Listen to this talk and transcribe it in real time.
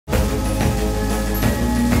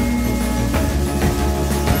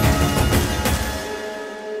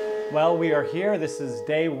Well, we are here. This is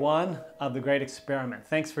day one of the Great Experiment.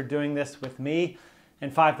 Thanks for doing this with me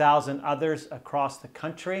and 5,000 others across the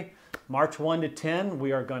country. March 1 to 10,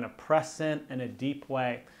 we are going to press in a deep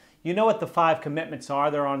way. You know what the 5 commitments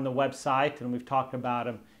are. They're on the website, and we've talked about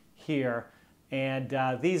them here. And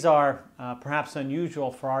these are perhaps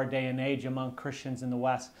unusual for our day and age among Christians in the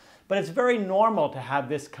West. But it's very normal to have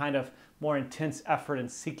this kind of more intense effort in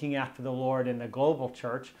seeking after the Lord in the global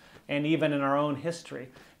church and even in our own history.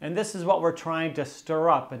 And this is what we're trying to stir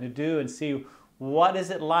up and to do and see, what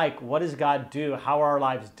is it like? What does God do? How are our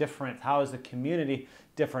lives different? How is the community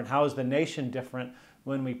different? How is the nation different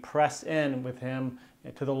when we press in with Him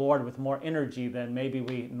to the Lord with more energy than maybe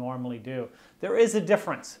we normally do? There is a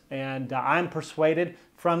difference, and I'm persuaded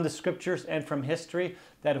from the Scriptures and from history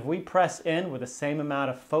that if we press in with the same amount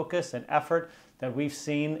of focus and effort that we've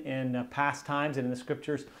seen in past times and in the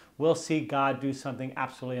Scriptures, we'll see God do something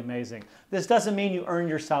absolutely amazing. This doesn't mean you earn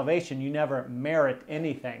your salvation. You never merit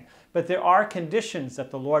anything. But there are conditions that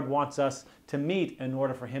the Lord wants us to meet in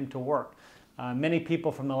order for Him to work. Many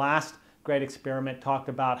people from the last Great Experiment talked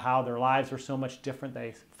about how their lives were so much different.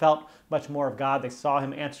 They felt much more of God. They saw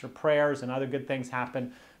Him answer prayers and other good things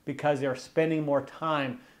happen because they were spending more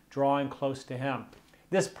time drawing close to Him.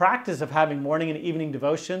 This practice of having morning and evening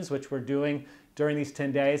devotions, which we're doing during these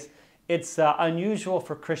 10 days, it's unusual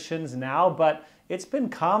for Christians now, but it's been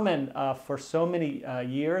common for so many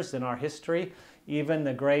years in our history. Even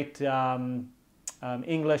the great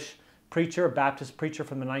English preacher, Baptist preacher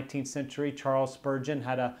from the 19th century, Charles Spurgeon,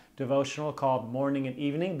 had a devotional called Morning and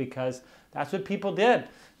Evening because that's what people did.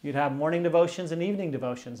 You'd have morning devotions and evening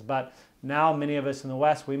devotions, but now many of us in the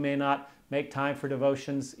West, we may not make time for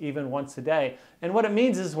devotions even once a day. And what it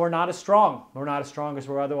means is we're not as strong. We're not as strong as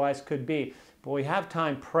we otherwise could be. But we have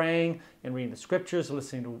time praying and reading the Scriptures,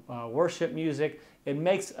 listening to worship music. It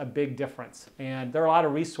makes a big difference. And there are a lot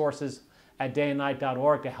of resources at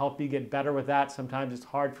dayandnight.org to help you get better with that. Sometimes it's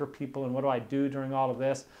hard for people, and what do I do during all of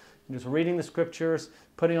this? And just reading the Scriptures,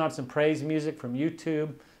 putting on some praise music from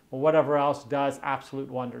YouTube, or whatever else does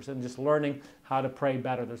absolute wonders. And just learning how to pray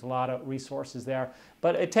better. There's a lot of resources there.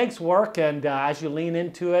 But it takes work, and as you lean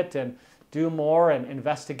into it and do more and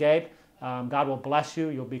investigate, God will bless you.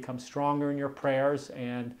 You'll become stronger in your prayers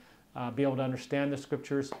and be able to understand the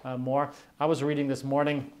Scriptures more. I was reading this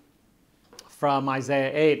morning from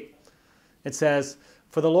Isaiah 8. It says,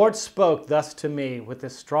 "For the Lord spoke thus to me with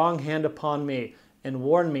His strong hand upon me and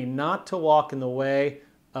warned me not to walk in the way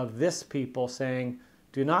of this people, saying,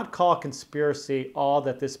 do not call conspiracy all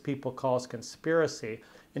that this people calls conspiracy,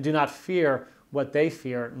 and do not fear what they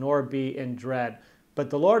fear, nor be in dread. But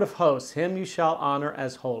the Lord of hosts, Him you shall honor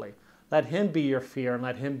as holy. Let Him be your fear, and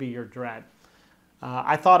let Him be your dread."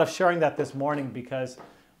 I thought of sharing that this morning because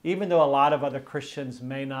even though a lot of other Christians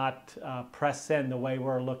may not press in the way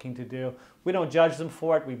we're looking to do, we don't judge them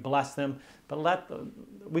for it, we bless them, but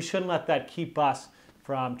we shouldn't let that keep us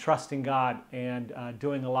from trusting God and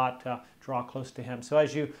doing a lot to draw close to Him. So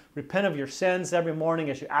as you repent of your sins every morning,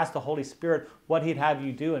 as you ask the Holy Spirit what He'd have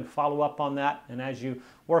you do and follow up on that, and as you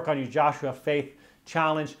work on your Joshua Faith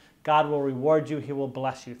Challenge, God will reward you. He will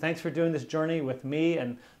bless you. Thanks for doing this journey with me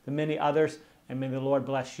and the many others, and may the Lord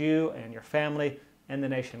bless you and your family and the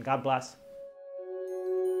nation. God bless.